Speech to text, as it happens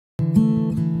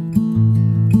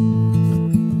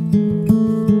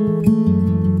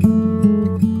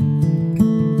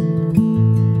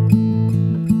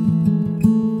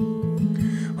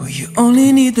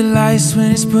the lights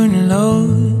when it's burning low.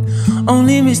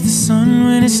 Only miss the sun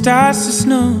when it starts to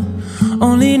snow.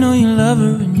 Only know you love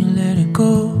her when you let her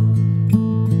go.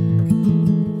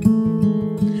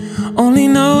 Only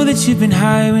know that you've been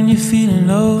high when you're feeling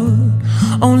low.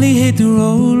 Only hit the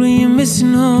road when you're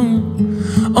missing home.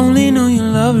 Only know you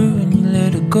love her when you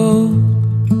let her go.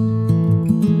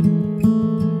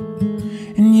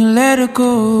 And you let her go.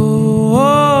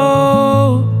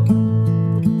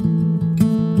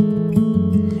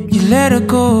 You let her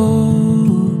go.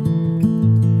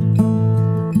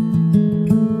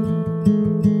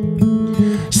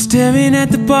 Staring at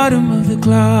the bottom of the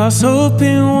glass,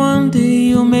 hoping one day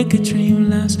you'll make a dream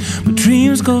last. But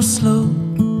dreams go slow,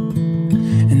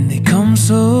 and they come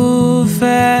so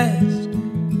fast.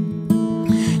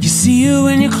 You see it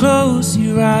when you close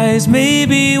your eyes.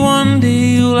 Maybe one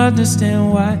day you'll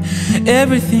understand why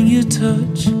everything you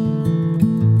touch,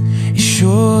 it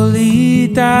surely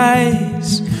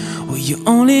dies. Well, you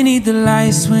only need the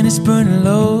lights when it's burning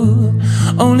low.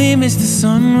 Only miss the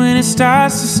sun when it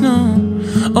starts to snow.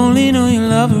 Only know you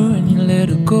love her when you let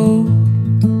her go.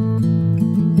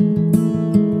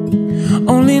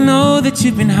 Only know that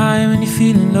you've been high when you're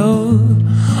feeling low.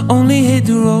 Only hit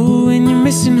the road when you're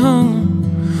missing home.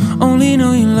 Only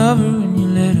know you love her when you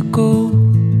let her go.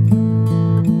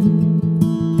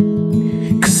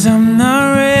 'Cause I'm not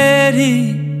ready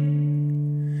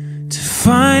to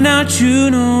find out you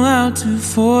know how to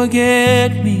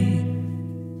forget me.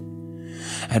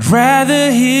 I'd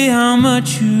rather hear how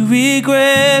much you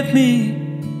regret me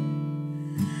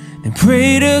than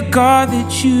pray to God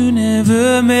that you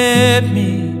never met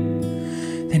me,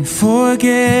 then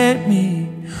forget me.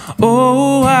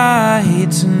 Oh, I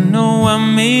hate to know I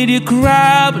made you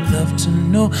cry, but love to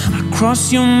know I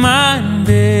crossed your mind,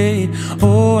 babe.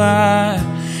 Oh,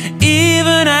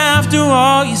 even after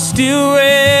all, you still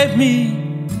read me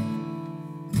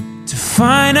to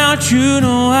find out you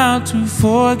know how to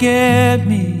forget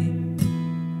me.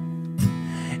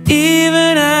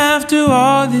 Even after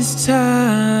all this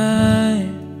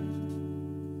time.